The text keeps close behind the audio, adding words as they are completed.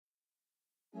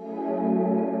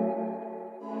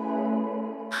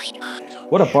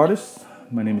What up, artists?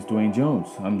 My name is Dwayne Jones.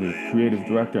 I'm the creative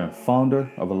director and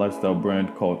founder of a lifestyle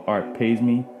brand called Art Pays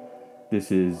Me.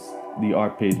 This is the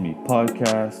Art Pays Me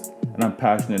podcast, and I'm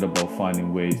passionate about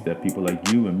finding ways that people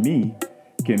like you and me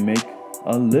can make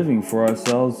a living for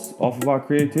ourselves off of our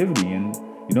creativity. And,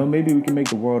 maybe we can make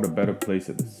the world a better place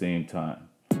at the same time.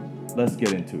 Let's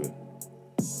get into it.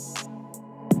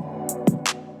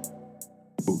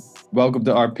 Welcome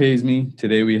to Art Pays Me.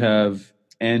 Today we have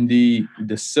Andy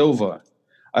De Silva.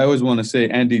 I always want to say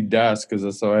Andy Das because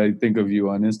that's how I think of you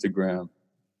on Instagram.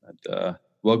 But,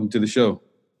 welcome to the show.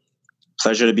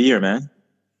 Pleasure to be here, man.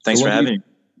 Thanks for having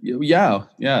me. Yeah,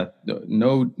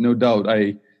 no doubt.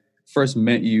 I first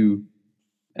met you.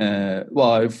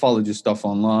 I followed your stuff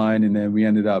online, and then we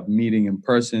ended up meeting in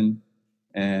person.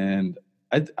 And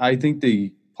I think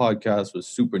the podcast was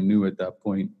super new at that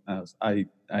point. I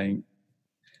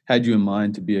had you in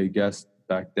mind to be a guest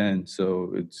back then,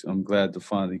 so I'm glad to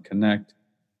finally connect.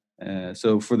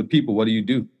 So for the people, what do you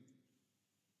do?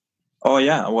 Oh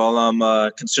yeah, well,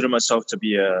 consider myself to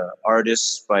be a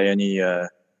artist by any,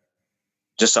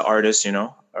 just an artist,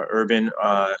 urban.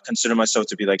 Consider myself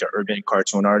to be like an urban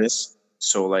cartoon artist.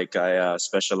 So like I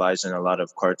specialize in a lot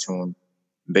of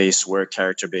cartoon-based work,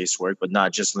 character-based work, but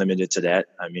not just limited to that.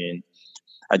 I mean,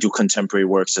 I do contemporary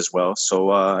works as well.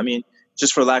 So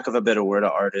just for lack of a better word, an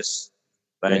artist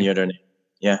by any other name.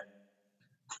 Yeah.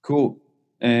 Cool.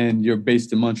 And you're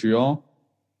based in Montreal?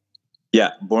 Yeah,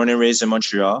 born and raised in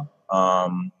Montreal.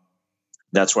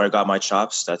 That's where I got my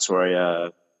chops. That's where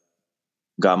I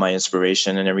got my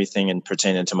inspiration and everything and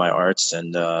pertaining to my arts.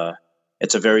 And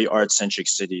it's a very art-centric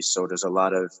city, so there's a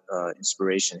lot of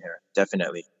inspiration here,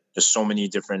 definitely. There's so many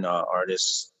different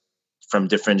artists from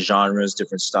different genres,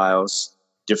 different styles,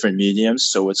 different mediums.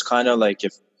 So it's kind of like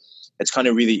it's kind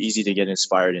of really easy to get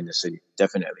inspired in the city,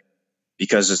 definitely.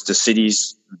 Because the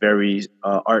city's very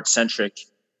art-centric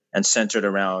and centered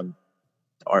around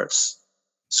arts,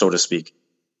 so to speak.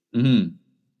 Mm-hmm.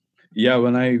 Yeah,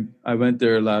 when I went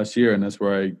there last year, and that's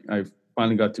where I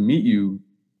finally got to meet you,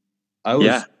 I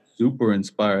was super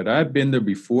inspired. I had been there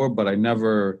before, but I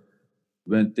never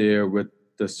went there with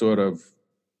the sort of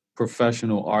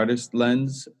professional artist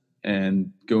lens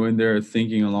and going there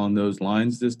thinking along those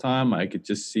lines this time. I could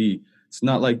just see it's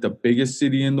not like the biggest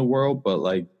city in the world, but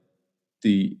like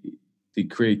the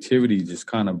creativity just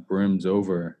kind of brims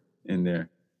over in there.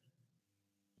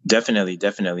 Definitely.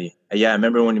 Yeah, I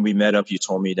remember when we met up, you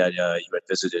told me that you had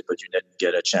visited, but you didn't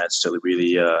get a chance to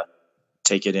really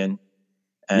take it in.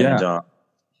 And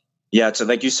so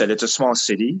like you said, it's a small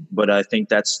city, but I think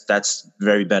that's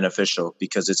very beneficial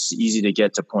because it's easy to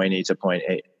get to point A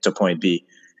to point B.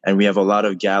 And we have a lot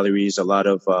of galleries, there's a lot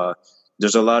of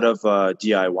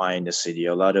DIY in the city,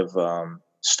 a lot of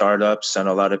startups, and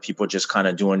a lot of people just kind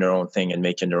of doing their own thing and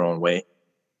making their own way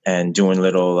and doing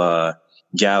little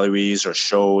galleries or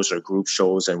shows or group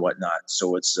shows and whatnot.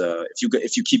 So it's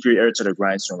if you keep your ear to the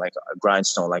grindstone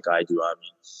like I do, I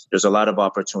mean, there's a lot of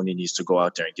opportunities to go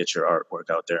out there and get your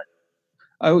artwork out there.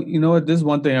 You know what? This is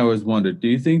one thing I always wondered. Do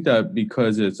you think that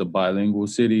because it's a bilingual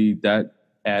city, that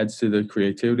adds to the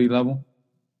creativity level?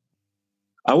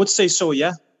 I would say so.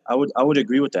 Yeah, I would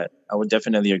agree with that. I would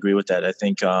definitely agree with that. I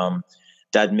think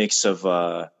that mix of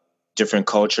different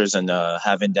cultures and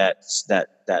having that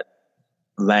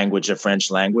language, a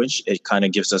French language, it kind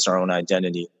of gives us our own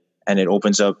identity, and it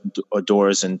opens up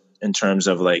doors in terms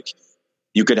of like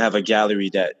you could have a gallery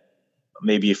that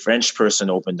maybe a French person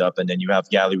opened up, and then you have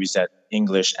galleries that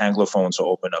English Anglophones will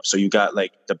open up. So you got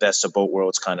like the best of both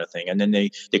worlds kind of thing, and then they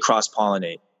cross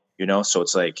pollinate, So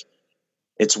it's like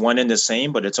it's one and the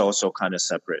same, but it's also kind of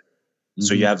separate. Mm-hmm.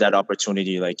 So you have that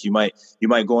opportunity. Like you might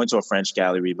go into a French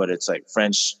gallery, but it's like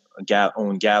French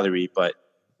owned gallery, but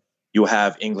you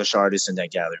have English artists in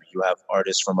that gallery. You have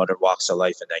artists from other walks of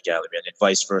life in that gallery, and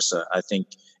vice versa. I think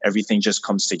everything just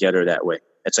comes together that way.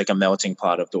 It's like a melting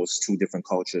pot of those two different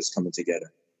cultures coming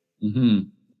together. Mm-hmm.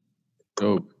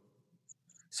 Dope.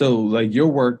 So, like, your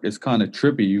work is kind of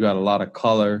trippy. You got a lot of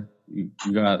color. You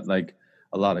got, like,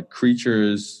 a lot of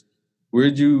creatures.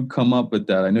 Where'd you come up with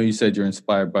that? I know you said you're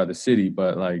inspired by the city,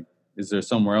 but, like, is there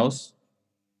somewhere else?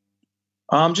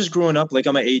 I'm just growing up. Like,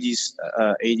 I'm an 80s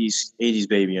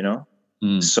baby,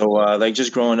 So, like,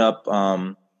 just growing up,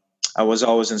 I was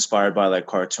always inspired by, like,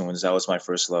 cartoons. That was my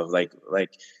first love. Like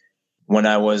when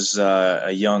I was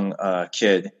a young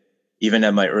kid, even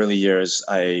at my early years,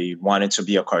 I wanted to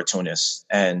be a cartoonist.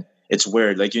 And it's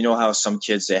weird. Like, how some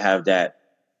kids, they have that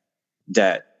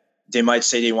they might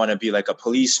say they want to be like a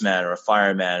policeman or a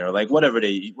fireman or like whatever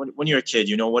when you're a kid,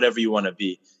 whatever you want to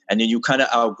be. And then you kind of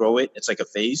outgrow it. It's like a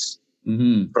phase.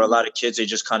 Mm-hmm. For a lot of kids, they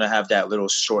just kind of have that little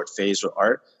short phase with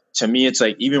art. to me, it's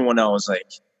like, even when I was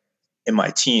like in my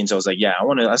teens, I was like, yeah,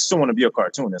 I still want to be a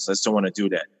cartoonist. I still want to do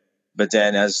that. But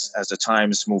then as the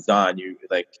times moved on, you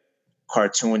like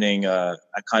cartooning,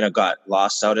 I kind of got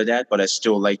lost out of that, but I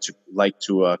still like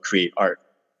to create art.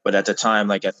 But at the time,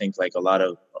 like, I think like a lot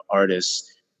of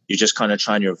artists, you're just kind of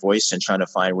trying your voice and trying to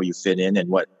find where you fit in and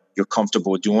what you're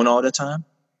comfortable doing all the time.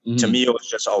 To me, it was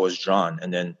just always drawn.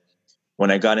 And then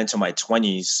when I got into my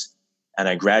 20s and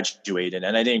I graduated,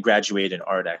 and I didn't graduate in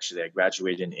art, actually, I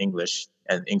graduated in English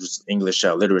and English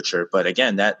literature. But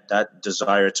again, that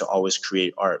desire to always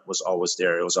create art was always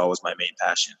there. It was always my main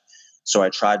passion. So I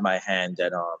tried my hand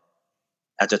at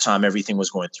the time, everything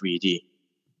was going 3D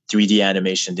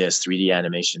animation this, 3D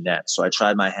animation that. So I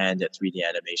tried my hand at 3D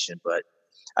animation, but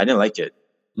I didn't like it.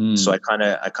 So I kind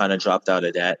of dropped out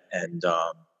of that and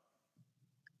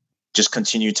just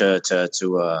continued to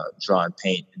draw and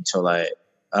paint until I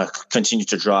continued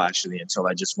to draw, actually, until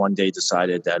I just one day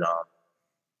decided that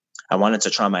I wanted to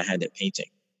try my hand at painting.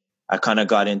 I kind of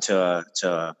got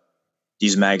into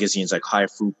these magazines like High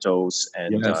Fructose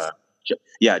and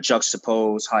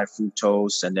Juxtapose, High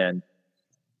Fructose, and then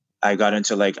I got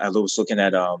into like, I was looking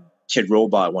at Kid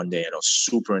Robot one day, and I was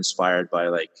super inspired by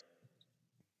like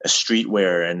a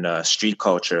streetwear and street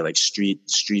culture, like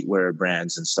streetwear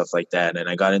brands and stuff like that. And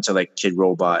I got into like Kid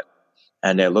Robot,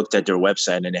 and I looked at their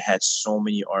website, and it had so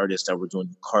many artists that were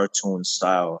doing cartoon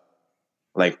style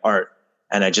like art,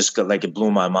 and I just got like, it blew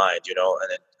my mind, you know.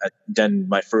 And then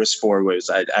my first foray was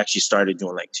I actually started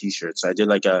doing like t-shirts. So I did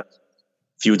like a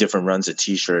few different runs of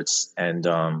t-shirts, and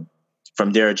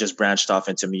from there it just branched off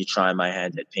into me trying my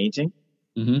hand at painting.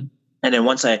 And then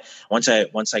once I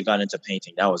got into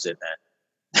painting, that was it, man.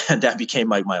 That became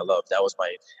like my love. I was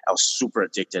super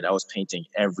addicted. I was painting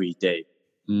every day.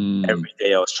 Every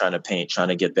day I was trying to paint, trying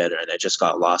to get better, and I just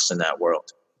got lost in that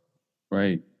world.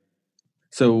 Right.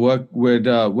 So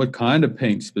what kind of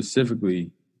paint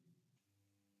specifically?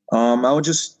 I would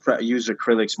just use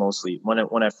acrylics mostly.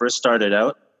 When I first started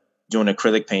out doing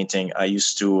acrylic painting, I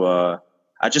used to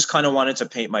I just kind of wanted to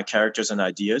paint my characters and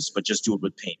ideas, but just do it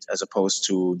with paint as opposed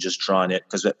to just drawing it.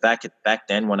 Because back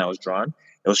then when I was drawing,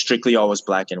 it was strictly always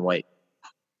black and white.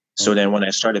 So then when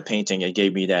I started painting, it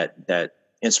gave me that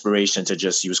inspiration to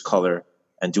just use color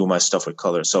and do my stuff with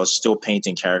color. So I was still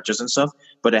painting characters and stuff,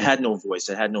 but it had no voice.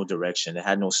 It had no direction. It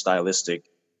had no stylistic,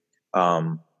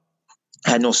 had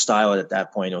no style at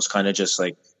that point. It was kind of just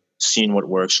like seeing what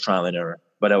works, trial and error.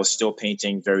 But I was still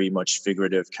painting very much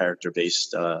figurative,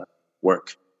 character-based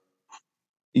work.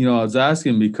 You know, I was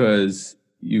asking because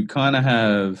you kind of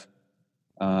have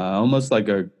almost like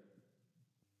a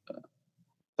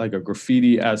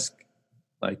graffiti-esque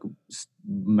like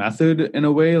method in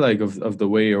a way, like of the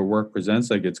way your work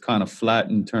presents. Like it's kind of flat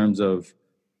in terms of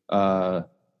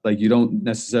like you don't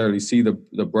necessarily see the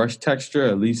brush texture,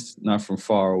 at least not from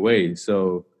far away.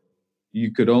 So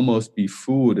you could almost be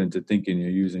fooled into thinking you're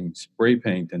using spray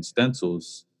paint and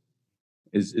stencils.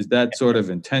 Is that sort of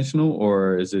intentional,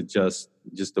 or is it just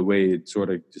the way it sort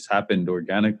of just happened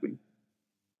organically?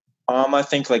 I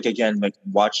think like, again, like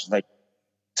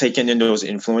taking in those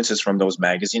influences from those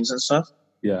magazines and stuff.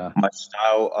 Yeah. My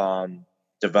style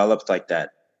developed like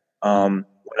that. When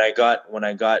I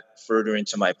got further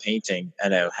into my painting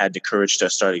and I had the courage to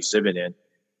start exhibiting,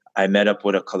 I met up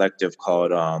with a collective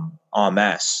called En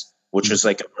Masse, which was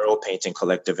like a mural painting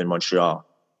collective in Montreal.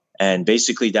 And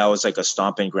basically that was like a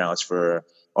stomping grounds for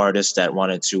artists that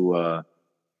wanted to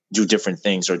do different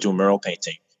things or do mural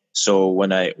painting. So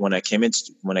when I came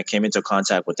into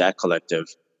contact with that collective,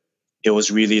 it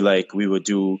was really like we would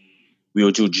do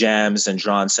jams and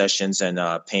drawing sessions and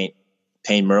paint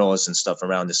murals and stuff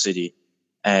around the city,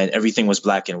 and everything was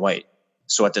black and white.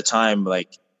 So at the time,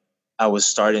 like, I was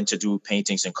starting to do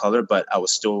paintings in color, but I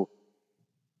was still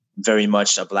very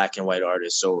much a black and white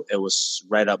artist. So it was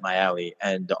right up my alley.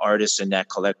 And the artists in that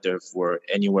collective were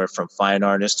anywhere from fine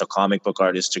artists to comic book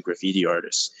artists to graffiti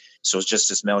artists. So it's just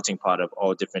this melting pot of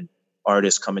all different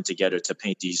artists coming together to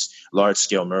paint these large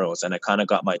scale murals. And I kind of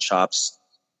got my chops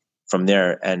from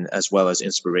there, and as well as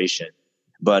inspiration.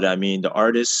 But I mean, the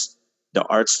art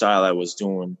style I was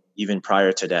doing even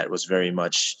prior to that was very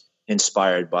much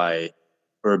inspired by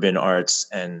urban arts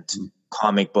and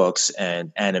comic books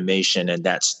and animation and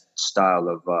those styles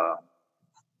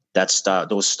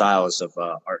of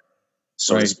art.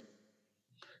 So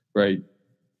right.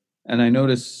 And I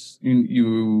notice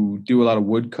you do a lot of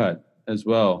woodcut as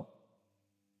well.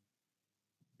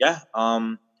 Yeah.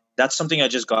 That's something I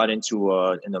just got into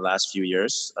in the last few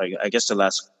years. I guess the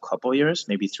last couple years,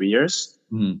 maybe 3 years,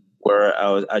 where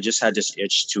I just had this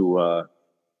itch to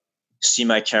see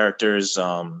my characters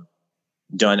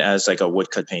done as like a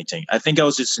woodcut painting. I think I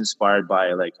was just inspired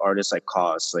by like artists like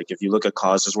KAWS. Like if you look at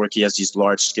KAWS's work, he has these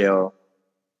large scale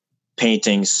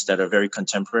paintings that are very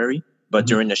contemporary, but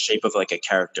they're in the shape of like a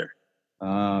character.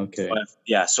 Okay.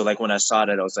 So like when I saw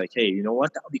that, I was like, hey, you know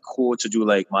what? That would be cool to do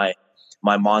like my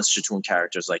Monster Tune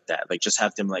characters like that. Like just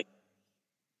have them like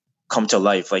come to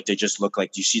life. Like they just look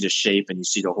like you see the shape and you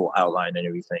see the whole outline and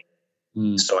everything.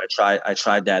 So I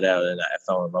tried that out and I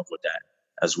fell in love with that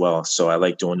as well. So I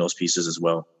like doing those pieces as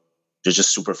well. They're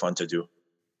just super fun to do.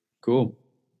 Cool.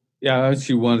 Yeah, I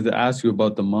actually wanted to ask you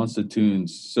about the Monster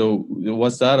Tunes. So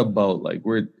what's that about? Like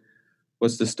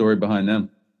what's the story behind them?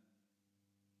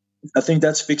 I think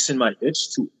that's fixing my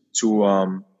itch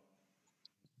to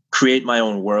create my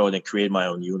own world and create my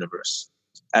own universe.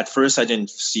 At first I didn't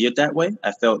see it that way.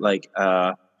 I felt like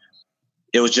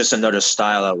it was just another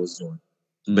style I was doing.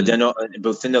 But then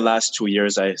within the last 2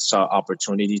 years, I saw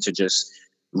opportunity to just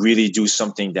really do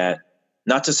something that,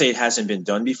 not to say it hasn't been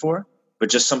done before, but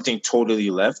just something totally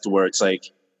left where it's like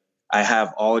I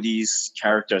have all these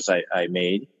characters I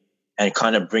made and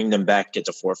kind of bring them back at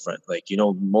the forefront. Like, you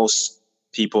know, most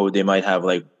people, they might have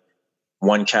like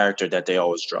one character that they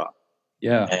always draw.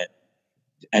 Yeah.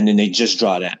 And then they just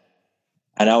draw that.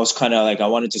 And I was kind of like, I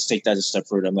wanted to take that a step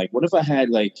further. I'm like, what if I had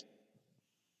like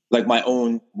my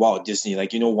own Walt Disney?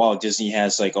 Like, you know, Walt Disney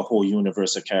has like a whole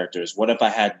universe of characters. What if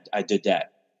I did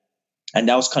that? And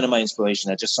that was kind of my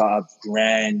inspiration. I just saw a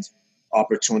grand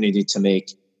opportunity to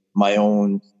make my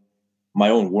own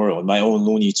world, my own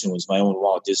Looney Tunes, my own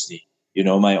Walt Disney, you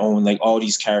know, my own, like all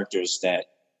these characters that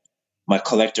my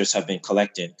collectors have been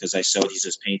collecting, because I sell these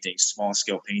as paintings, small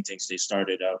scale paintings. They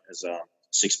started out as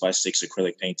 6x6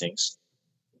 acrylic paintings.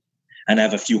 And I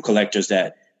have a few collectors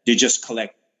that they just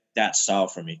collect that style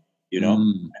for me, you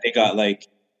know. They got like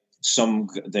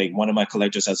one of my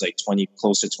collectors has like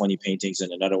close to 20 paintings,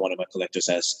 and another one of my collectors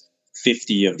has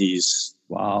 50 of these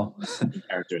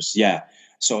characters. Yeah.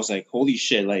 So I was like, holy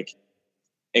shit, like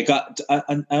it got,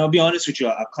 I'll be honest with you,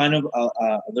 I kind of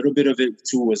a little bit of it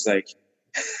too was like,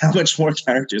 how much more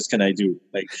characters can I do?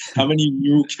 Like, how many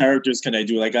new characters can I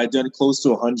do? Like, I've done close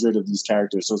to 100 of these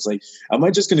characters. So it's like, am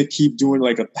I just going to keep doing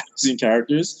like 1,000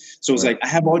 characters? So it's like, I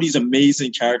have all these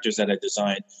amazing characters that I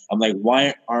designed. I'm like,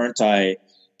 why aren't I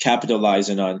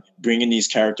capitalizing on bringing these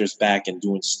characters back and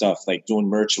doing stuff, like doing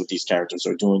merch with these characters,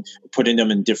 or putting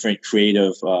them in different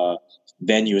creative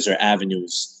venues or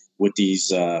avenues with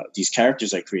these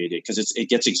characters I created? Because it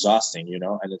gets exhausting, you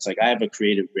know? And it's like, I have a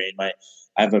creative brain.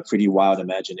 I have a pretty wild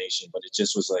imagination, but it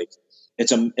just was like,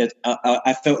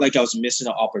 I felt like I was missing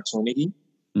an opportunity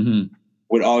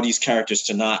with all these characters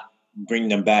to not bring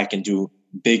them back and do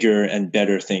bigger and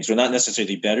better things, or not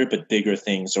necessarily better, but bigger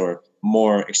things, or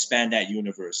more expand that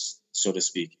universe, so to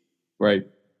speak. Right.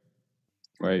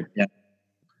 Right. Yeah.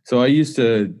 So I used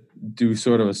to do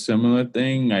sort of a similar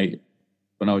thing.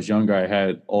 When I was younger, I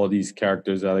had all these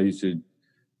characters that I used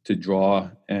to draw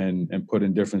and put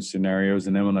in different scenarios.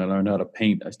 And then when I learned how to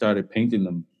paint, I started painting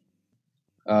them.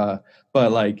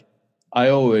 But like, I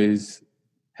always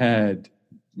had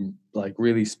like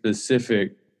really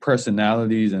specific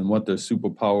personalities and what their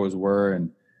superpowers were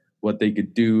and what they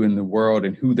could do in the world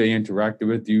and who they interacted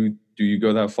with. Do you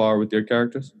go that far with your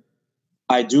characters?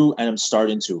 I do, and I'm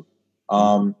starting to.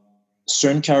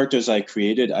 Certain characters I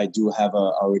created, I do have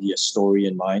already a story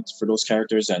in mind for those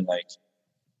characters and like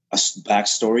a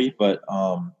backstory, but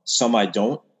some I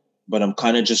don't. But I'm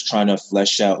kind of just trying to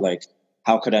flesh out like,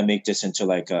 how could I make this into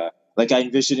like I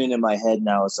envision it in my head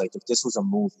now. It's like, if this was a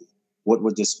movie, what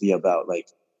would this be about? Like,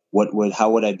 how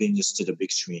would I bring this to the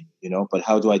big screen? You know, but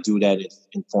how do I do that? It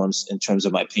informs in terms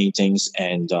of my paintings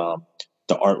and the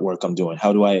artwork I'm doing.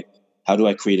 How do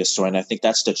I create a story? And I think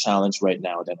that's the challenge right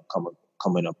now that I'm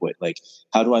coming up with. Like,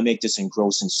 how do I make this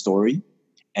engrossing story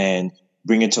and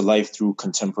bring it to life through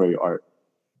contemporary art?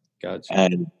 Gotcha.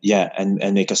 And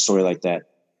and make a story like that.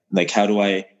 Like, how do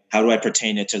I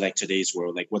pertain it to like today's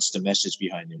world? Like, what's the message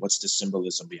behind it? What's the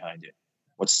symbolism behind it?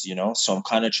 What's, you know? So I'm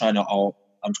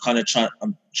trying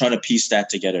to piece that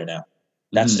together now.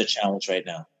 That's the challenge right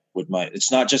now with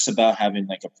it's not just about having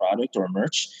like a product or a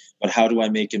merch, but how do I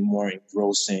make it more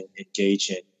engrossing,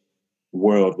 engaging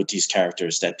world with these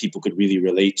characters that people could really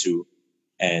relate to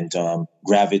and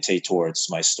gravitate towards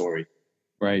my story.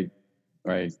 Right.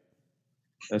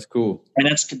 That's cool. And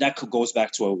that goes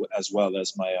back to as well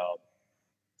as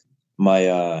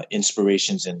my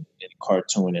inspirations in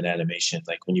cartoon and animation.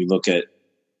 Like when you look at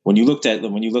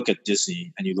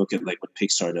Disney and you look at like what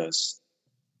Pixar does,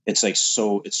 it's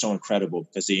so incredible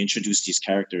because they introduce these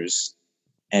characters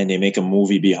and they make a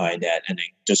movie behind that, and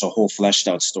there's a whole fleshed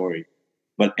out story.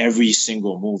 But every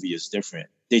single movie is different.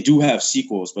 They do have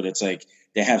sequels, but it's like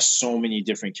they have so many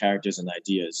different characters and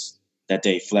ideas that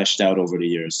they fleshed out over the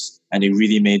years, and they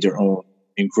really made their own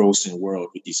engrossing world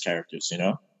with these characters, you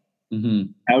know?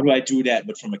 Mm-hmm. How do I do that,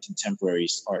 but from a contemporary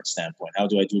art standpoint? How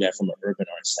do I do that from an urban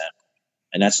art standpoint?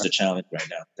 And that's the challenge right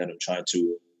now that I'm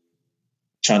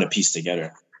trying to piece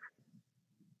together.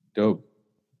 Dope.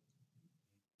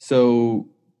 So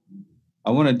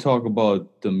I want to talk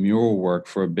about the mural work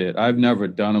for a bit. I've never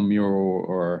done a mural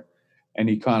or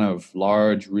any kind of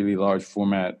really large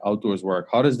format outdoors work.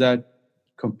 How does that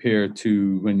compare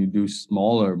to when you do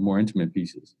smaller, more intimate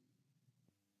pieces?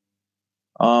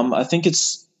 I think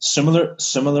it's similar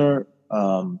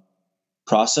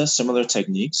process, similar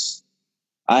techniques.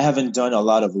 I haven't done a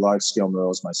lot of large scale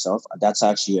murals myself. That's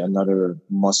actually another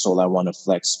muscle I want to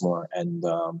flex more and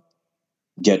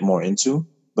get more into.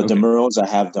 But the murals I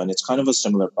have done, it's kind of a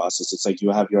similar process. It's like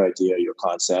you have your idea, your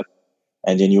concept,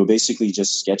 and then you'll basically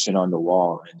just sketch it on the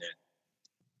wall and then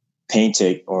paint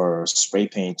it or spray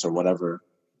paint or whatever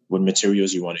with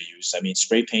materials you want to use. I mean,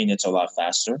 spray paint, it's a lot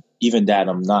faster. Even that,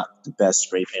 I'm not the best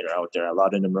spray painter out there. A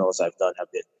lot of the murals I've done have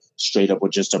been straight up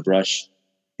with just a brush,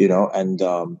 you know. And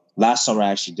last summer,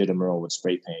 I actually did a mural with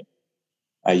spray paint.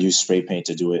 I used spray paint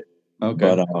to do it.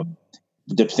 Okay. But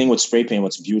the thing with spray paint,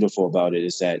 what's beautiful about it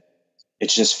is that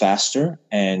it's just faster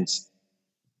and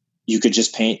you could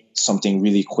just paint something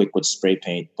really quick with spray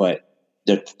paint. But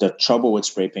the trouble with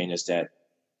spray paint is that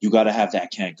you got to have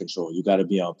that can control. You got to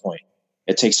be on point.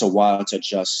 It takes a while to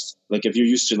adjust. Like if you're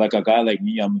used to, like a guy like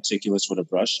me, I'm meticulous with a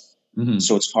brush. Mm-hmm.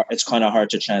 So it's hard. It's kind of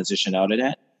hard to transition out of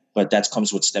that. But that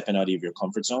comes with stepping out of your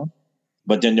comfort zone.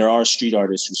 But then there are street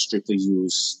artists who strictly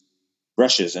use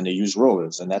brushes and they use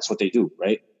rollers, and that's what they do,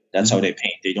 right? That's how they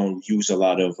paint. They don't use a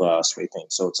lot of spray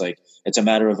paint. So it's like, it's a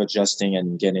matter of adjusting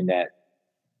and getting that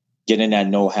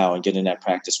know-how and getting that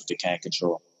practice with the can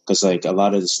control. Because like a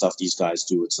lot of the stuff these guys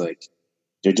do, it's like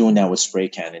they're doing that with spray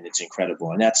can, and it's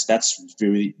incredible. And that's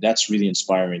really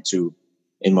inspiring too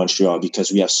in Montreal,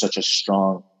 because we have such a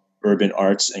strong urban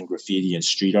arts and graffiti and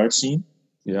street art scene.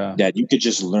 Yeah, that you could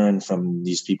just learn from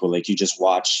these people. Like you just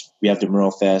watch. We have the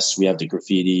Mural Fest, we have the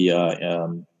graffiti,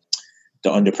 the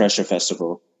Under Pressure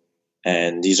Festival.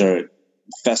 And these are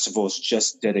festivals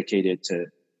just dedicated to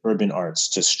urban arts,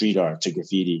 to street art, to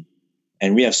graffiti.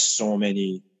 And we have so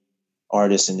many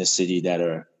artists in the city that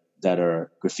are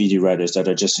graffiti writers that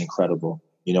are just incredible.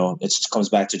 You know, it comes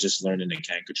back to just learning the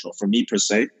can control. For me per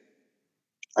se,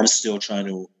 I'm still trying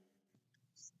to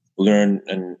learn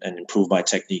and improve my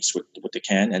techniques with the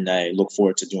can. And I look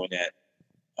forward to doing that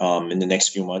in the next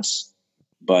few months.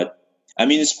 But I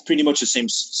mean, it's pretty much the same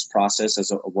process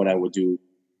as what I would do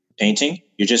painting.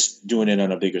 You're just doing it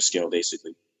on a bigger scale,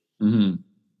 basically. Mm-hmm.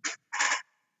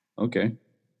 Okay,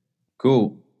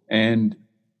 cool. And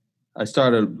I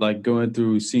started like going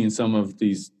through seeing some of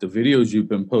the videos you've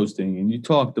been posting, and you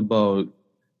talked about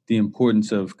the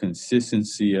importance of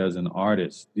consistency as an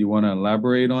artist. Do you want to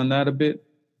elaborate on that a bit?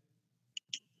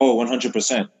 Oh,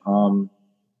 100%.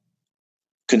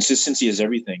 Consistency is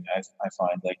everything. I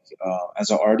find, like as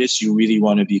an artist, you really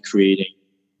want to be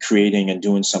creating and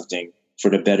doing something for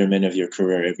the betterment of your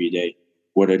career every day,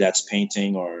 whether that's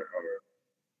painting or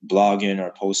blogging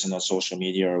or posting on social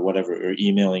media or whatever, or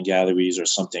emailing galleries or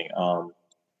something.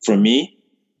 For me,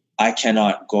 I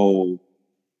cannot really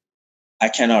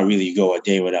go a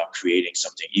day without creating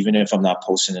something, even if I'm not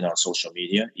posting it on social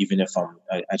media, even if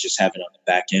I just have it on the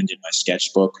back end in my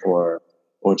sketchbook or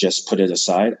just put it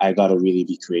aside. I got to really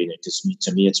be creating, because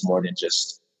to me, it's more than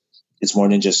just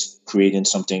creating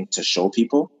something to show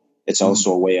people. It's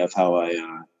also a way of how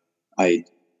I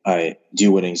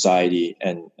deal with anxiety,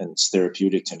 and it's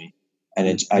therapeutic to me.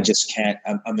 And I just can't.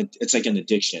 It's like an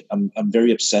addiction. I'm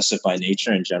very obsessive by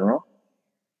nature in general.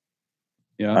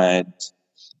 Yeah, and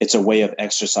it's a way of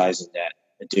exercising that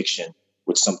addiction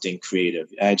with something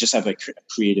creative. I just have a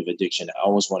creative addiction. I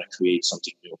always want to create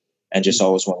something new and just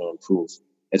always want to improve.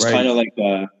 It's kind of like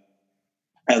I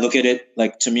look at it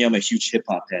like, to me, I'm a huge hip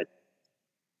hop head.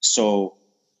 So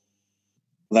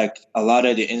like a lot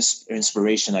of the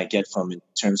inspiration I get from in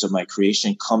terms of my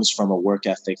creation comes from a work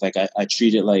ethic. Like I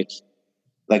treat it like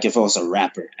if I was a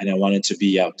rapper and I wanted to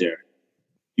be out there,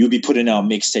 you'd be putting out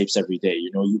mixtapes every day.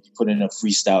 You know, you'd be putting out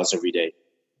freestyles every day.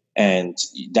 And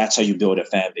that's how you build a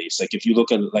fan base. Like if you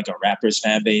look at like a rapper's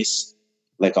fan base,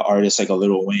 like an artist like a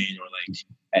Lil Wayne or like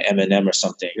an Eminem or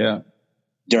something,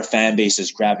 their fan base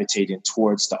is gravitating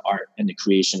towards the art and the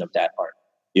creation of that art.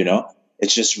 You know,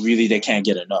 it's just really, they can't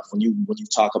get enough. When you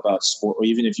talk about sport, or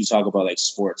even if you talk about like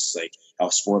sports, like how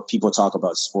people talk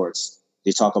about sports,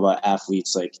 they talk about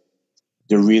athletes, like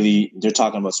they're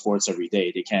talking about sports every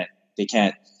day. They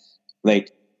can't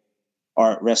like,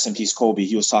 rest in peace, Kobe.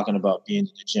 He was talking about being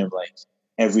in the gym like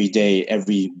every day,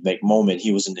 every like moment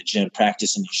he was in the gym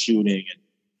practicing and shooting, and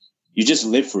you just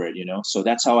live for it, you know? So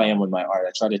that's how I am with my art.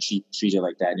 I try to treat it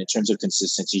like that. And in terms of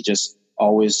consistency, just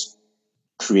always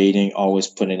creating, always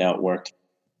putting out work,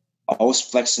 always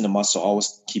flexing the muscle,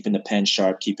 always keeping the pen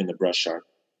sharp, keeping the brush sharp.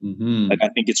 Mm-hmm. Like, I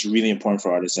think it's really important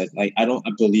for artists. I don't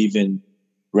believe in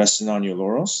resting on your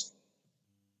laurels,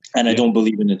 and I don't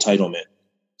believe in entitlement.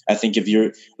 I think if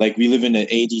you're like, we live in an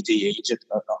ADD age,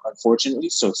 unfortunately.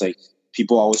 So it's like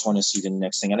people always want to see the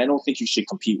next thing. And I don't think you should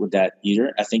compete with that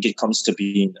either. I think it comes to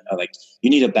being like, you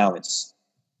need a balance.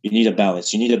 You need a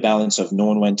balance. You need a balance of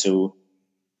knowing when to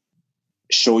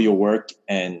show your work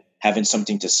and having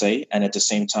something to say. And at the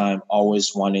same time,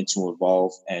 always wanting to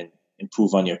evolve and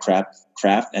improve on your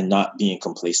craft and not being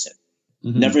complacent.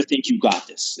 Mm-hmm. Never think you got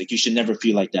this. Like, you should never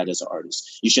feel like that as an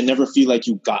artist. You should never feel like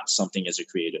you got something as a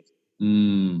creative.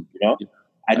 You know,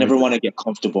 I never want to get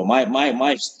comfortable. My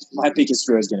biggest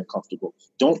fear is getting comfortable.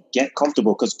 Don't get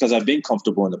comfortable because I've been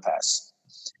comfortable in the past,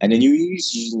 and then you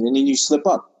slip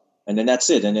up, and then that's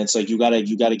it. And it's like you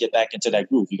gotta get back into that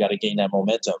groove. You gotta gain that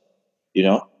momentum. You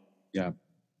know? Yeah.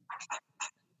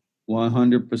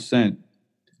 100%.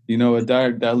 You know,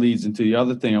 that leads into the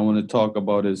other thing I want to talk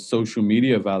about is social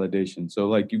media validation. So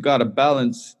like, you got to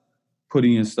balance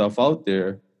putting your stuff out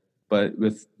there, but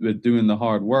with doing the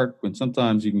hard work, when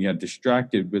sometimes you can get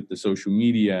distracted with the social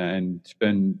media and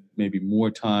spend maybe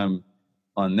more time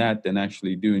on that than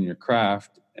actually doing your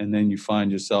craft. And then you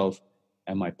find yourself,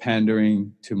 am I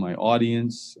pandering to my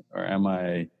audience, or am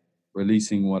I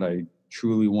releasing what I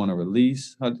truly want to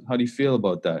release? How do you feel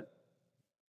about that?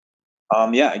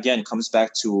 Yeah, again, it comes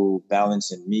back to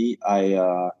balance in me.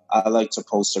 I like to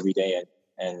post every day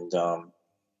and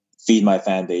feed my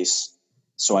fan base.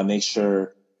 So I make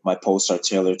sure my posts are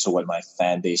tailored to what my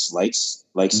fan base likes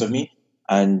mm-hmm. of me.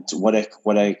 And what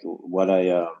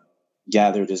I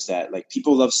gathered is that, like,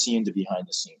 people love seeing the behind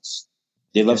the scenes.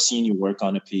 They love seeing you work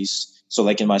on a piece. So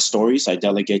like in my stories, I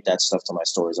delegate that stuff to my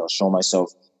stories. I'll show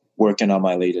myself working on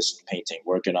my latest painting,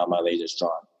 working on my latest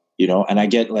drawing, you know, and I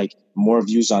get like more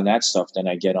views on that stuff than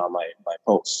I get on my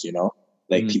posts, you know.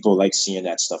 Like, people like seeing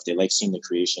that stuff. They like seeing the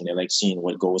creation. They like seeing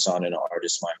what goes on in an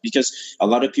artist's mind. Because a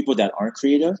lot of people that aren't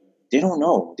creative, they don't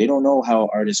know. They don't know how an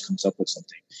artist comes up with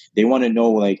something. They want to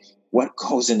know, like, what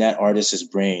goes in that artist's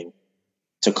brain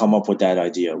to come up with that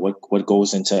idea. What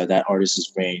goes into that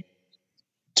artist's brain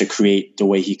to create the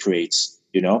way he creates,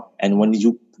 you know? And when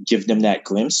you give them that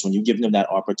glimpse, when you give them that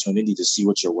opportunity to see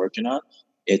what you're working on,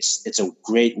 it's a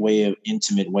great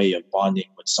intimate way of bonding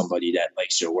with somebody that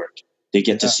likes your work. They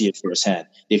get to see it firsthand.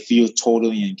 They feel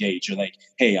totally engaged. You're like,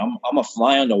 hey, I'm a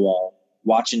fly on the wall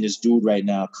watching this dude right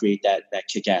now create that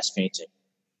kick-ass painting.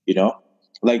 You know?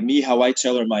 Like me, how I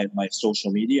tailor my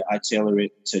social media, I tailor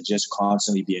it to just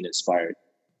constantly being inspired.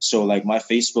 So like my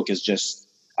Facebook is just,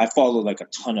 I follow like a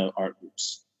ton of art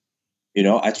groups. You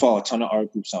know, I follow a ton of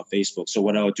art groups on Facebook. So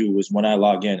what I'll do is when I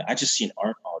log in, I just see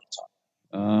art all the time.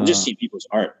 I'm just seeing people's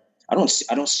art. I don't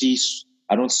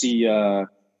see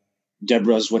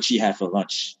Deborah's what she had for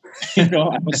lunch. You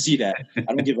know, I don't see that.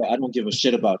 I don't give a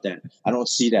shit about that. I don't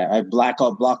see that. I block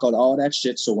out all that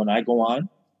shit. So when I go on,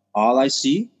 all I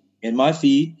see in my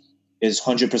feed is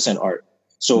 100% art.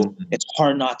 So it's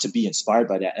hard not to be inspired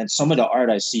by that. And some of the art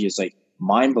I see is like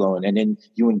mind blowing. And then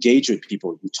you engage with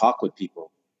people, you talk with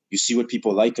people, you see what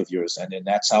people like of yours. And then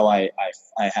that's how I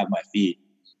have my feed.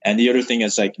 And the other thing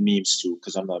is like memes too,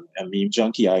 because I'm a meme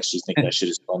junkie. I actually think that shit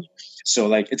is funny. So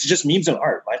like, it's just memes and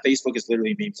art. My Facebook is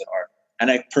literally memes and art. And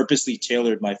I purposely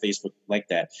tailored my Facebook like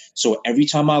that. So every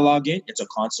time I log in, it's a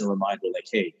constant reminder like,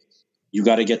 hey, you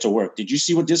got to get to work. Did you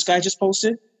see what this guy just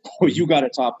posted? Oh, you got to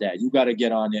top that. You got to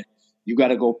get on it. You got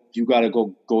to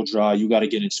go draw. You got to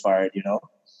get inspired, you know?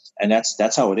 And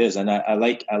that's how it is. And I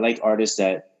like artists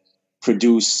that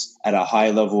produce at a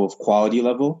high level of quality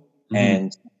level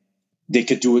and they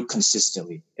could do it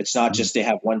consistently. It's not just they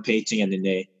have one painting and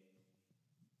then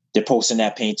they're posting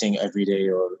that painting every day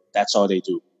or that's all they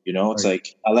do. You know, it's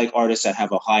like, I like artists that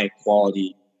have a high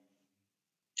quality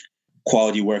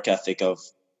work ethic of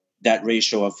that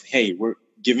ratio of, hey, we're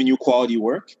giving you quality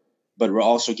work, but we're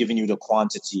also giving you the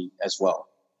quantity as well.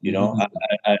 You know,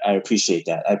 I appreciate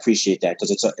that. I appreciate that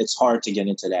because it's hard to get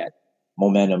into that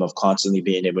momentum of constantly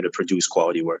being able to produce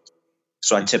quality work.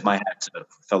 So I tip my hat to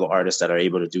fellow artists that are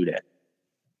able to do that.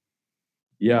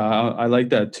 Yeah, I like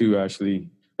that too, actually.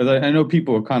 Because I know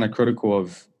people are kind of critical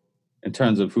of, in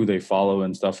terms of who they follow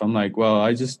and stuff. I'm like, well,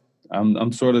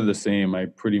 I'm sort of the same. I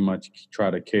pretty much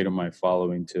try to cater my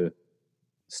following to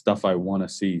stuff I want to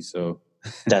see. So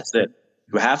that's it.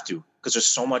 You have to, because there's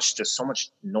so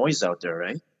much noise out there,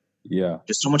 right? Yeah.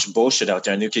 There's so much bullshit out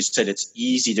there. And like you said, it's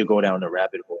easy to go down the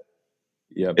rabbit hole.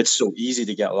 Yep. It's so easy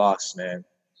to get lost, man.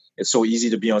 It's so easy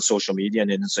to be on social media,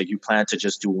 and then it's like you plan to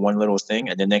just do one little thing,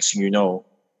 and the next thing you know,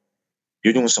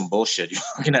 you're doing some bullshit. You're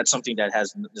looking at something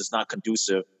that's not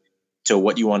conducive to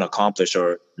what you want to accomplish,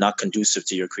 or not conducive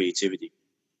to your creativity.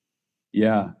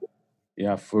 Yeah.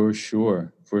 Yeah, for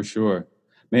sure. For sure.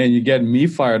 Man, you get me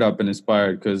fired up and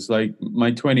inspired because like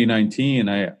my 2019,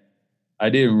 I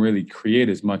didn't really create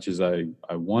as much as I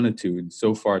wanted to. And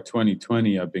so far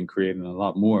 2020, I've been creating a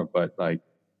lot more. But like,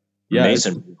 yeah, it's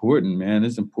Amazing. important, man.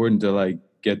 It's important to like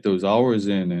get those hours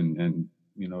in and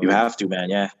You have to, man.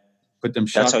 Yeah, put them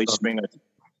that's shots how you up. spring it.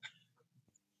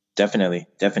 Definitely,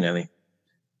 definitely.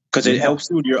 Because it Yeah. helps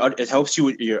you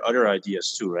with your other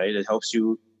ideas too, right? It helps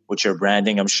you with your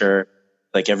branding, I'm sure.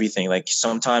 Like everything, like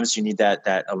sometimes you need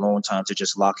that alone time to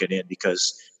just lock it in,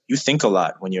 because you think a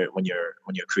lot when you're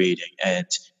creating, and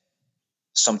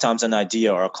sometimes an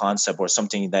idea or a concept or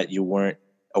something that you weren't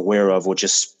aware of will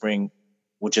just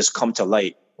come to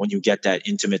light when you get that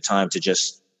intimate time to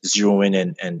just zero in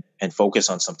and focus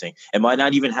on something. It might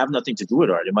not even have nothing to do with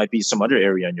art. It might be some other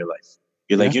area in your life.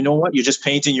 You're Yeah. like, you know what? You're just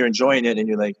painting, you're enjoying it, and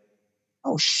you're like,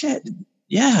 oh shit,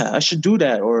 yeah, I should do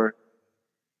that. Or,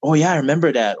 oh yeah, I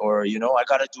remember that. Or, I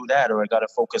got to do that, or I got to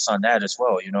focus on that as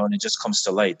well, and it just comes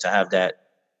to light to have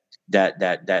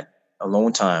that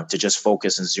alone time to just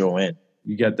focus and zero in.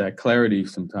 You get that clarity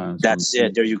sometimes from That's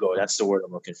it. There you go. That's the word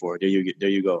I'm looking for. There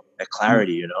you go. That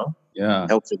clarity, yeah.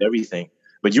 helps with everything.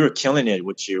 But you were killing it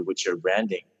with your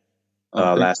branding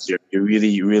Oh, last year. You're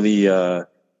really, really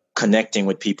connecting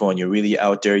with people, and you're really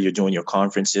out there. You're doing your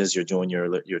conferences, you're doing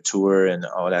your tour, and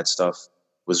all that stuff.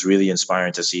 Was really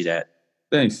inspiring to see that.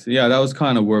 thanks. Yeah, that was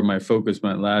kind of where my focus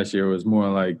went last year. Was more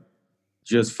like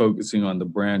just focusing on the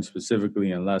brand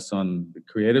specifically and less on the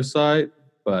creative side.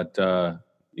 But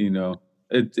you know,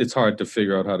 it's hard to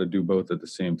figure out how to do both at the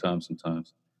same time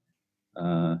sometimes.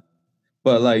 Uh,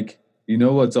 but like,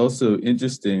 what's also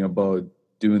interesting about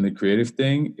doing the creative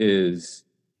thing is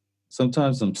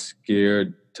sometimes I'm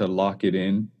scared to lock it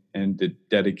in and to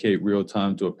dedicate real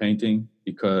time to a painting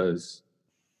because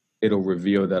it'll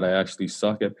reveal that I actually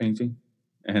suck at painting.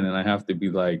 And then I have to be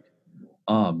like,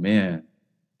 oh man,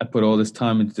 I put all this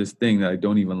time into this thing that I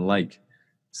don't even like.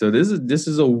 So this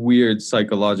is a weird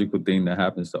psychological thing that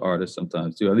happens to artists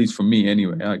sometimes too. At least for me,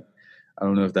 anyway. I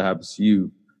don't know if that happens to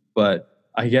you, but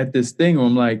I get this thing where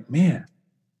I'm like, man,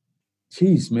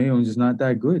 geez, maybe I'm just not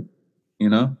that good, you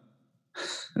know?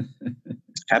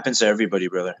 Happens to everybody,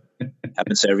 brother.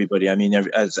 Happens to everybody. I mean,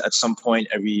 at some point,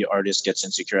 every artist gets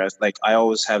insecure. Like I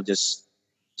always have this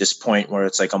point where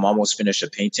it's like I'm almost finished a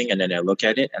painting, and then I look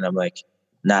at it and I'm like,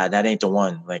 nah, that ain't the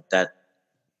one. Like that,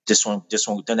 this one,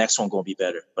 the next one gonna be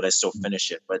better. But I still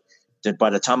finish it. But by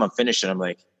the time I'm finished, I'm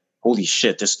like, holy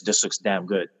shit, this looks damn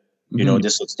good. Mhm.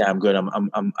 This looks damn good.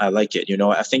 I like it.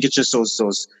 I think it's just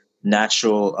those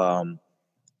natural,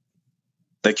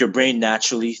 like your brain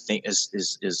naturally think is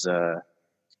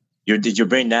your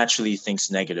brain naturally thinks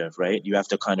negative, right? You have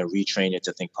to kind of retrain it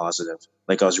to think positive.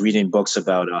 Like I was reading books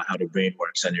about how the brain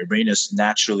works, and your brain is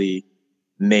naturally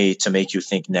made to make you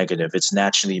think negative. It's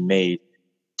naturally made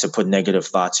to put negative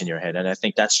thoughts in your head, and I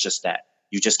think that's just that.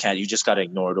 You just can't. You just got to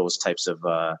ignore those types of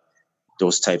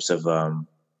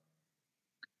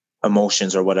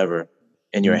emotions or whatever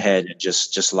in your Mhm. head, and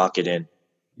just lock it in.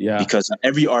 Yeah. Because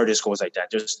every artist goes like that.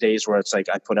 There's days where it's like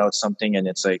I put out something and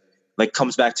it's like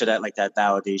comes back to that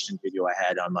validation video I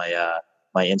had on my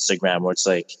Instagram, where it's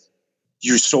like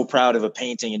you're so proud of a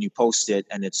painting and you post it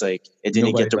and it's like it didn't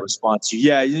Nobody get the like response you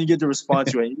didn't get the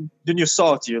response then you're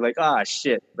salty. You're like, ah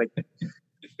shit, like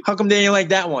how come they ain't like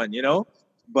that one?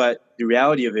 But the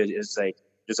reality of it is like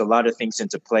there's a lot of things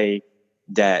into play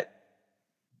that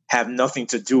have nothing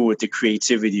to do with the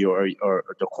creativity or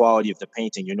the quality of the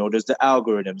painting. There's the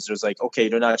algorithms. There's like, okay,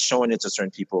 they're not showing it to certain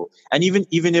people. And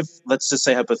even if, let's just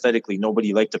say hypothetically,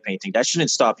 nobody liked the painting, that shouldn't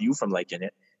stop you from liking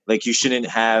it. Like you shouldn't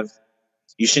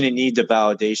need the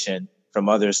validation from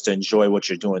others to enjoy what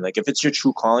you're doing. Like if it's your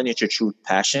true calling, it's your true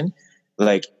passion.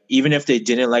 Like even if they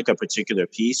didn't like a particular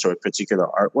piece or a particular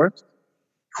artwork,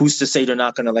 who's to say they're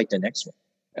not going to like the next one?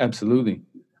 absolutely.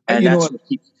 And You know that's what? what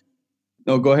keeps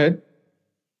No, go ahead.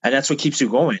 and that's what keeps you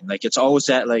going. Like it's always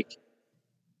that like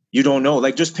you don't know.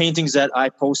 Like just paintings that I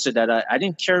posted that I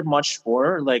didn't care much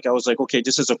for. Like I was like, okay,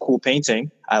 this is a cool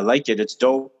painting. I like it. It's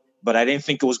dope. But I didn't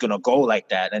think it was gonna go like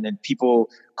that. And then people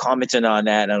commented on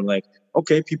that, and I'm like,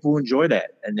 okay, people enjoy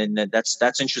that. And then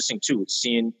that's interesting too.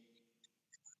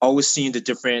 Always seeing the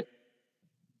different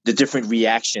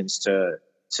reactions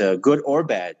to good or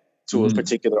bad to a Mhm.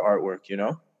 particular artwork.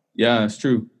 Yeah, it's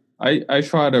true. I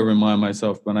try to remind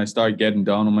myself when I start getting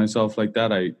down on myself like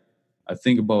that. I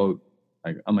think about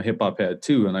like I'm a hip hop head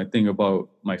too, and I think about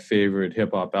my favorite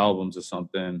hip hop albums or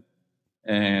something,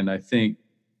 and I think,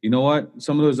 you know what?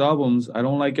 Some of those albums, I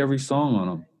don't like every song on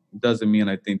them. It doesn't mean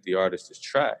I think the artist is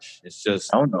trash. It's just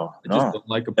Oh no, I just no, don't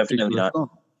like a definitely particular not. song.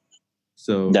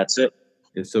 So That's it.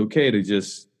 it's okay to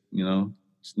just,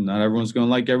 not everyone's gonna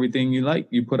like everything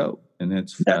you put out, and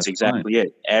That's that's fine. exactly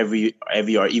it. Every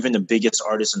art, even the biggest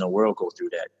artists in the world go through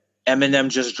that. Eminem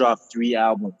just dropped 3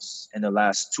 albums in the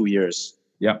last 2 years.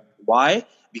 Yeah. Why?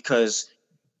 Because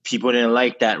people didn't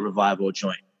like that revival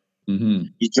joint. Mm-hmm.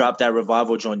 He dropped that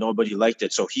revival joint. Nobody liked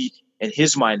it. So he, in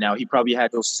his mind now, he probably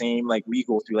had those same, like we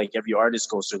go through, like every artist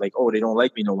goes through, like, oh, they don't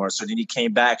like me no more. So then he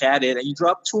came back at it and he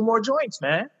dropped 2 more joints,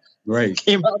 man. Right.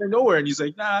 Came out of nowhere and he's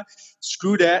like, nah,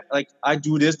 screw that. Like, I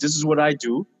do this. This is what I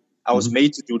do. I was Mm-hmm.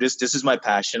 made to do this. This is my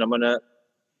passion. I'm gonna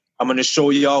show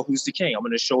y'all who's the king. I'm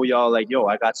gonna show y'all, like, yo,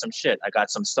 I got some shit. I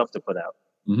got some stuff to put out.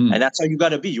 Mm-hmm. And that's how you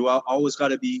gotta be. You always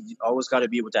gotta be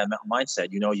with that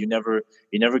mindset. You never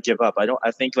give up.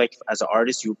 I think, like, as an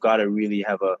artist, you've gotta really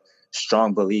have a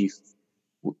strong belief,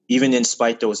 even in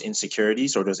spite those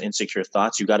insecurities or those insecure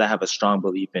thoughts. You gotta have a strong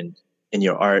belief in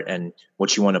your art and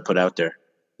what you want to put out there.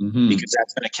 Mm-hmm. Because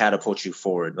that's gonna catapult you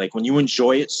forward. Like, when you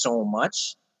enjoy it so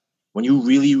much, when you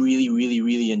really, really, really,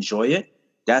 really enjoy it,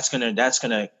 that's gonna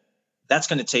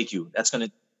take you. That's gonna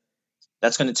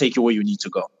take you where you need to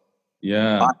go.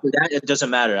 Yeah. After that, it doesn't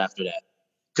matter after that,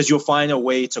 because you'll find a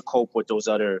way to cope with those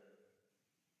other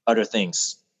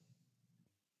things.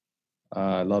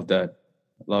 I love that.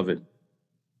 Love it.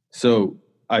 So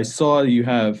I saw you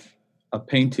have a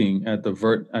painting at the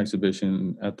Vert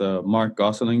exhibition at the Mark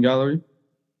Gosselin Gallery.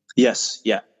 Yes.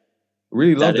 Yeah. I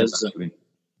really love that, is, actually.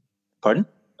 Pardon?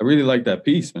 I really like that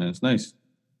piece, man. It's nice.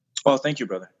 Oh, thank you,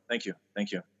 brother. Thank you.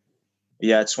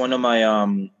 Yeah, it's one of my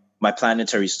my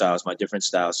planetary styles, my different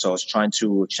styles. So I was trying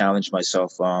to challenge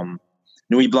myself.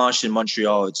 Nuit Blanche in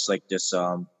Montreal, it's like this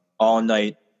all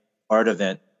night art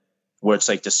event where it's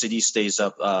like the city stays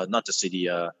up, not the city,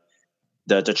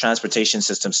 the transportation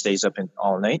system stays up in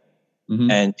all night.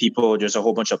 Mm-hmm. And there's a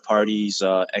whole bunch of parties,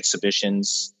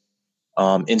 exhibitions,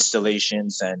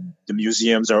 installations, and the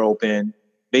museums are open.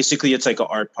 Basically, it's like an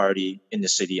art party in the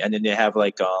city. And then they have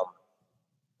like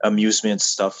amusement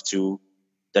stuff too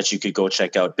that you could go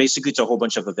check out. Basically, it's a whole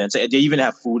bunch of events. They even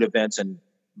have food events and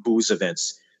booze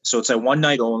events. So it's like one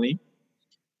night only.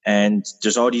 And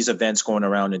there's all these events going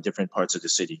around in different parts of the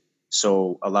city.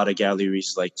 So a lot of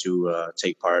galleries like to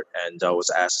take part. And I was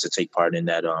asked to take part in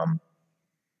that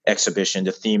exhibition.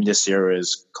 The theme this year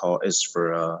is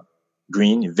for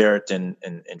green. Vert in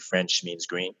French means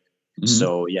green. Mm-hmm.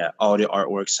 So yeah, all the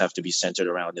artworks have to be centered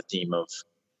around the theme of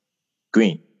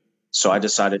green. So I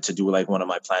decided to do like one of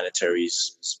my planetary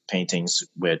paintings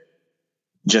with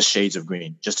just shades of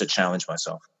green, just to challenge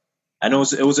myself. I know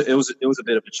it was a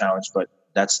bit of a challenge, but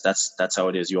that's how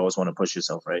it is. You always want to push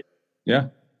yourself, right? Yeah.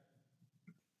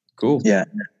 Cool. Yeah.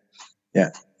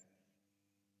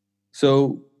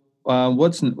 So,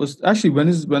 what's actually when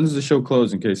is the show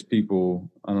closed? In case people,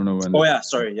 I don't know when. Oh yeah,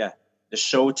 sorry. Yeah, the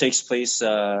show takes place.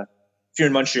 If you're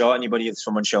in Montreal, anybody that's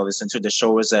from Montreal listen to the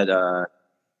show is at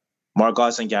Mark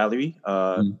Gosselin Gallery,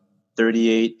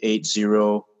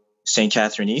 3880 St.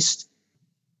 Catherine East.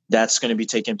 That's going to be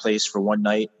taking place for one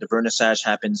night. The vernissage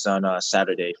happens on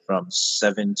Saturday from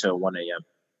 7 to 1 a.m.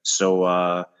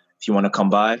 So if you want to come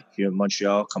by, if you're in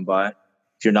Montreal, come by.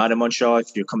 If you're not in Montreal,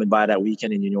 if you're coming by that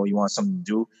weekend and you want something to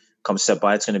do, come step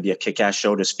by. It's going to be a kick-ass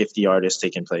show. There's 50 artists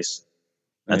taking place.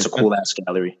 That's nice. A cool-ass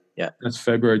gallery. Yeah. That's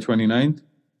February 29th?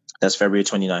 That's February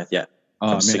 29th, yeah.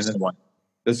 Oh, man. 6 to 1.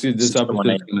 This episode's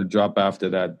going to drop after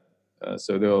that,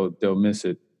 so they'll miss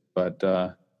it.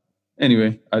 But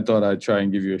anyway, I thought I'd try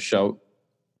and give you a shout.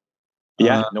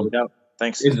 Yeah, no doubt.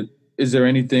 Thanks. Is there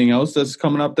anything else that's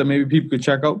coming up that maybe people could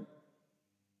check out?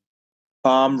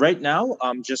 Right now,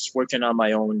 I'm just working on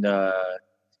my own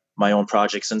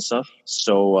projects and stuff.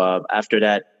 So after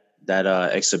that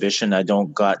exhibition, I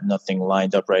don't got nothing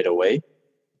lined up right away.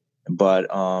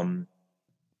 But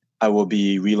I will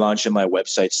be relaunching my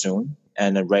website soon.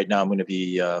 And then right now I'm going to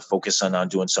be focusing on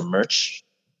doing some merch.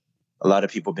 A lot of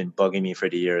people have been bugging me for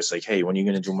the years, like, hey, when are you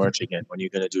going to do merch again? When are you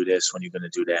going to do this? When are you going to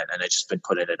do that? And I've just been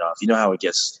putting it off. You know how it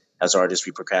gets as artists,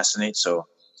 we procrastinate. So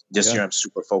this year I'm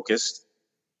super focused.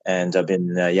 And I've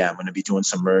been, I'm going to be doing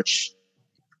some merch,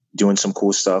 doing some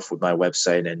cool stuff with my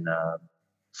website, and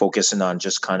focusing on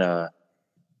just kind of,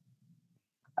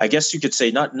 I guess you could say,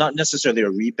 not necessarily a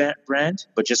rebrand,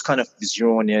 but just kind of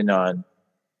zeroing in on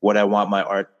what I want my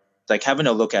art, like having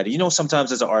a look at it.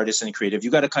 Sometimes as an artist and creative,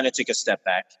 you got to kind of take a step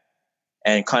back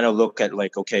and kind of look at,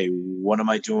 like, okay, what am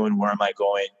I doing? Where am I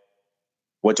going?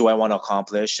 What do I want to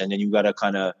accomplish? And then you got to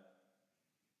kind of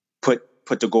put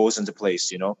the goals into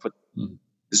place,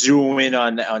 zero in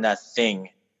on that thing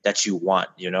that you want,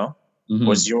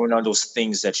 or zero in on those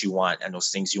things that you want and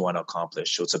those things you want to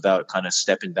accomplish. So it's about kind of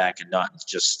stepping back and not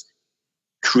just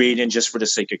creating just for the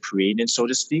sake of creating, so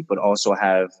to speak, but also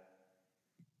have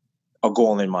a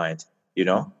goal in mind, You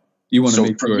want to so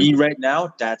make for me right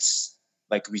now, that's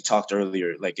like we talked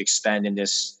earlier, like expanding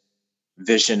this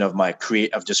vision of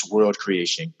of this world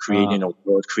creation, creating a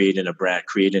world, creating a brand,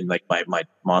 creating like my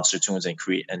monster tunes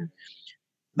and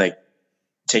like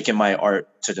taking my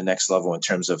art to the next level in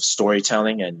terms of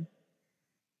storytelling and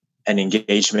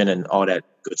engagement and all that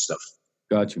good stuff.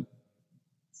 Got you.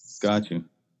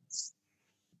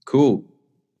 Cool.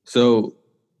 So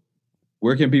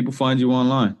where can people find you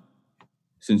online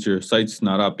since your site's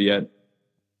not up yet?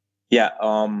 Yeah.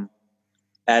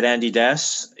 At Andy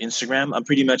Das, Instagram. I'm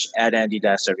pretty much at Andy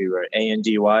Das everywhere.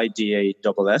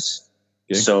 ANDYDASS.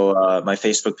 Okay. So my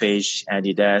Facebook page,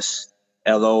 Andy Das.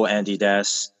 LO Andy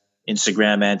Das.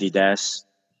 Instagram Andy Das.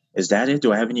 Is that it?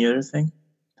 Do I have any other thing?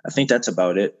 I think that's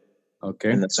about it.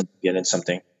 Okay. And that's getting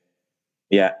something.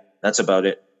 Yeah, that's about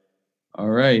it. All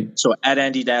right. So at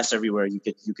Andy Das everywhere. You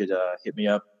could hit me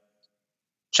up.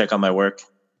 Check out my work.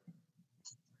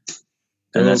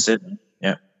 And that's it.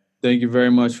 Yeah. Thank you very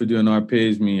much for doing Art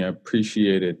Pays Me. I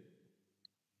appreciate it.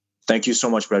 Thank you so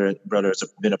much, brother. It's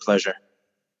been a pleasure.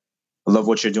 I love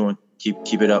what you're doing.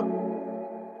 Keep it up.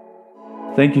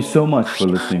 Thank you so much for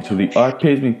listening to the Art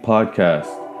Pays Me podcast.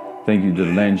 Thank you to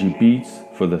Langy Beats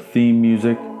for the theme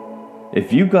music.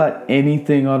 If you got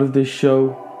anything out of this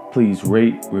show, please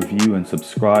rate, review, and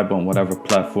subscribe on whatever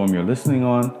platform you're listening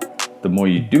on. The more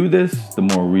you do this, the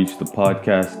more reach the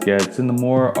podcast gets and the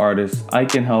more artists I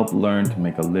can help learn to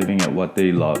make a living at what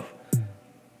they love.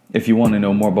 If you want to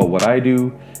know more about what I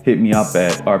do, hit me up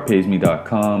at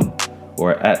artpaysme.com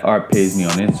or at artpaysme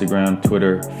on Instagram,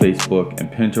 Twitter, Facebook, and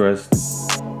Pinterest.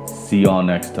 See y'all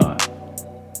next time.